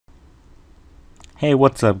Hey,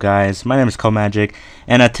 what's up guys? My name is CodeMaJic,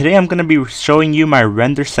 and today I'm going to be showing you my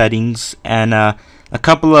render settings and a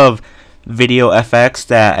couple of video FX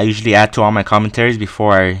that I usually add to all my commentaries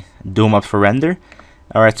before I do them up for render.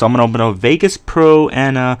 Alright, so I'm going to open up Vegas Pro,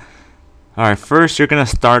 and alright, first you're going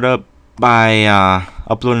to start up by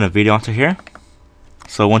uploading a video onto here.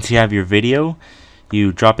 So once you have your video,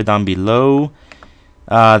 you drop it down below.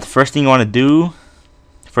 The first thing you want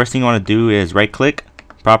to do is right click,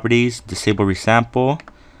 Properties, disable Resample.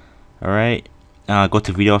 Alright, go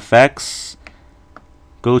to Video Effects,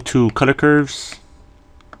 go to Color Curves.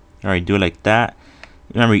 Alright, do it like that.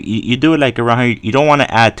 Remember, you do it like around here. You don't want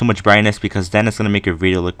to add too much brightness because then it's going to make your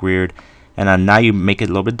video look weird. And now you make it a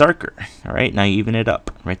little bit darker. Alright, now you even it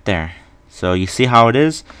up right there. So you see how it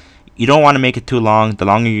is? You don't want to make it too long. The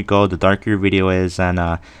longer you go, the darker your video is.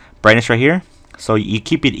 And brightness right here. So you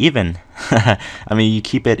keep it even. You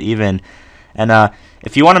keep it even. And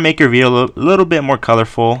if you want to make your video a little bit more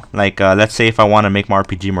colorful, like let's say if I want to make my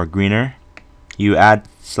RPG more greener, you add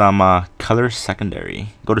some color secondary.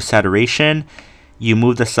 Go to saturation, you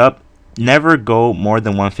move this up. Never go more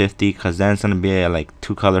than 150 because then it's going to be like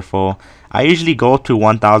too colorful. I usually go to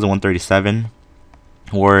 1137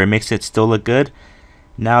 where it makes it still look good.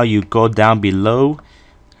 Now you go down below,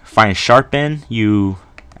 find Sharpen, you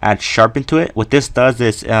add Sharpen to it. What this does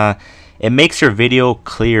is it makes your video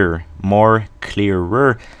clear, more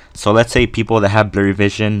clearer. So let's say people that have blurry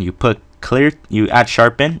vision, you put clear, you add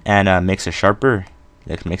Sharpen, and makes it sharper.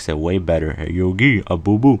 That makes it way better. Hey Yogi, a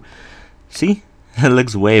boo boo. See, it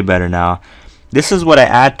looks way better now. This is what I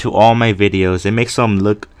add to all my videos. It makes them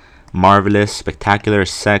look marvelous, spectacular,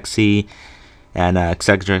 sexy, and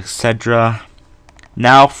etc. etc.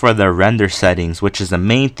 Now for the render settings, which is the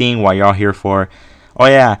main thing what y'all here for. Oh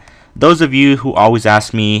yeah, those of you who always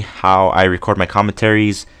ask me how I record my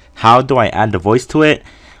commentaries, how do I add the voice to it?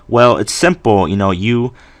 Well, it's simple.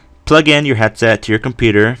 You plug in your headset to your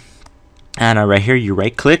computer, and right here you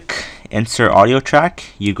right click, insert audio track,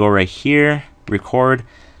 you go right here, record,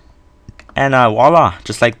 and voila,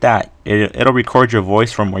 just like that. It'll record your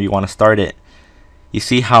voice from where you want to start it. You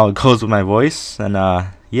see how it goes with my voice? And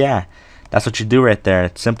yeah, that's what you do right there.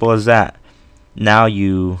 It's simple as that. Now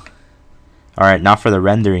alright, now for the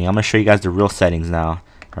rendering. I'm gonna show you guys the real settings now.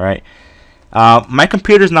 Alright, my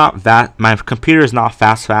computer is not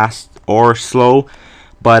fast or slow,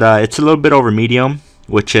 but it's a little bit over medium,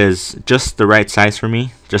 which is just the right size for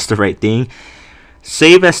me, just the right thing.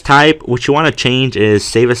 Save as type. What you want to change is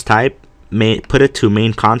save as type. Put it to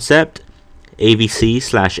MainConcept,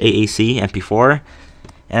 AVC/AAC MP4,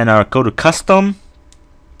 and go to custom.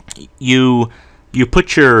 You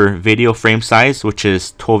put your video frame size, which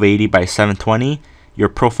is 1280 by 720. Your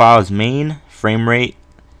profile is main. Frame rate,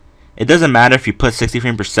 it doesn't matter if you put 60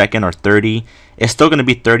 frames per second or 30. It's still going to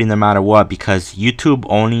be 30 no matter what, because YouTube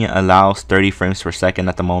only allows 30 frames per second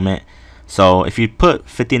at the moment. So if you put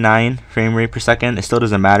 59 frame rate per second, it still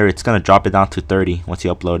doesn't matter. It's going to drop it down to 30 once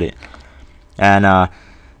you upload it. And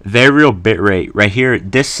variable bitrate right here.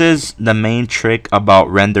 This is the main trick about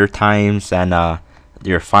render times and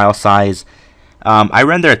your file size. I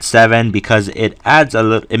render at 7 because it adds a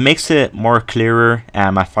little, it makes it more clearer,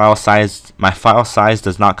 and my file size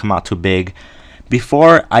does not come out too big.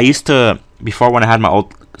 Before when I had my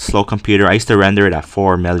old slow computer, I used to render it at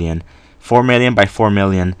 4 million by 4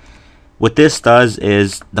 million. What this does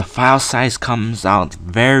is the file size comes out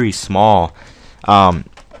very small. A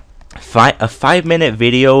 5-minute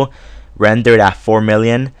video rendered at 4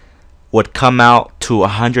 million would come out to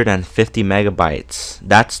 150 megabytes.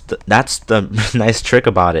 That's the nice trick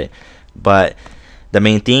about it. But the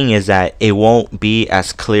main thing is that it won't be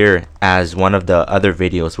as clear as one of the other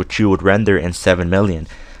videos which you would render in 7 million.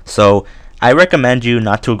 So I recommend you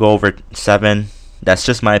not to go over 7. That's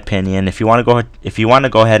just my opinion. If you want to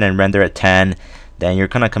go ahead and render at 10, then you're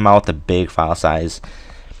gonna come out with a big file size.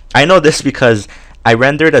 I know this because I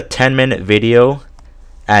rendered a 10-minute video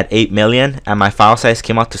at 8 million and my file size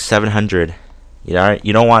came out to 700. You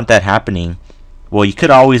don't want that happening. Well, you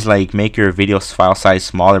could always like make your video's file size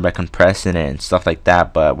smaller by compressing it and stuff like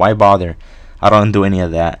that, but why bother? I don't do any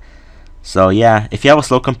of that. So yeah, if you have a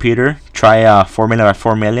slow computer, try 4 million by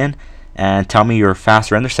 4 million and tell me your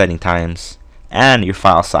fast render setting times and your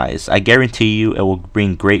file size. I guarantee you it will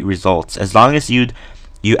bring great results. As long as you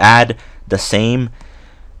add the same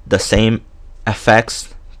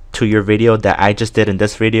effects to your video that I just did in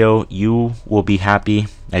this video, you will be happy.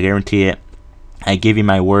 I guarantee it. I give you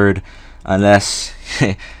my word, unless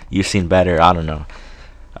you've seen better. I don't know.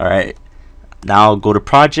 Alright, now go to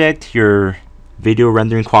project, your video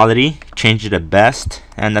rendering quality, change it to best,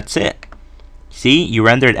 and that's it. See, you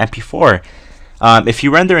rendered MP4. If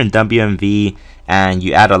you render in WMV and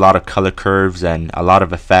you add a lot of color curves and a lot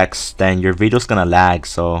of effects, then your video's gonna lag.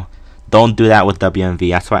 So don't do that with WMV.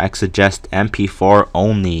 That's why I suggest MP4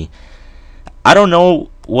 only. I don't know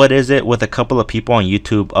what is it with a couple of people on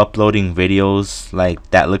YouTube uploading videos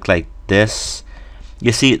like that look like this.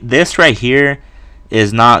 You see, this right here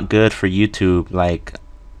is not good for YouTube. Like,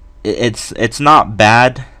 it's not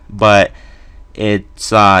bad, but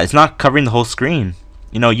it's not covering the whole screen.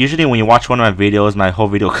 You know, usually when you watch one of my videos, my whole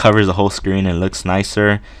video covers the whole screen and looks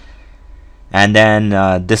nicer. And then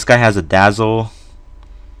this guy has a dazzle.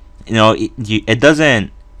 You know,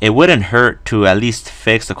 it wouldn't hurt to at least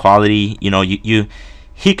fix the quality. You know,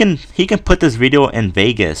 he can put this video in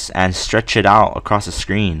Vegas and stretch it out across the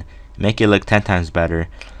screen, make it look 10 times better.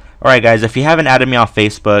 Alright guys, if you haven't added me on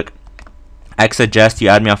Facebook, I suggest you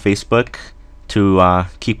add me on Facebook to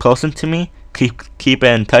keep close to me, keep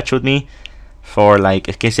in touch with me, for like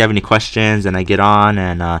in case you have any questions and I get on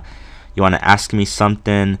and you want to ask me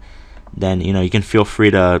something, then you know you can feel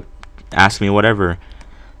free to ask me whatever.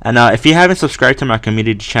 And if you haven't subscribed to my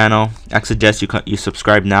community channel, I suggest you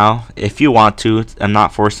subscribe now if you want to. I'm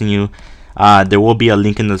not forcing you. There will be a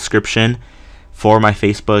link in the description for my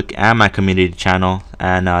Facebook and my community channel.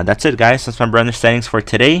 And that's it guys, that's my render settings for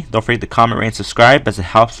today. Don't forget to comment, rate, and subscribe as it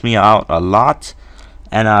helps me out a lot.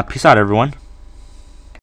 And peace out everyone.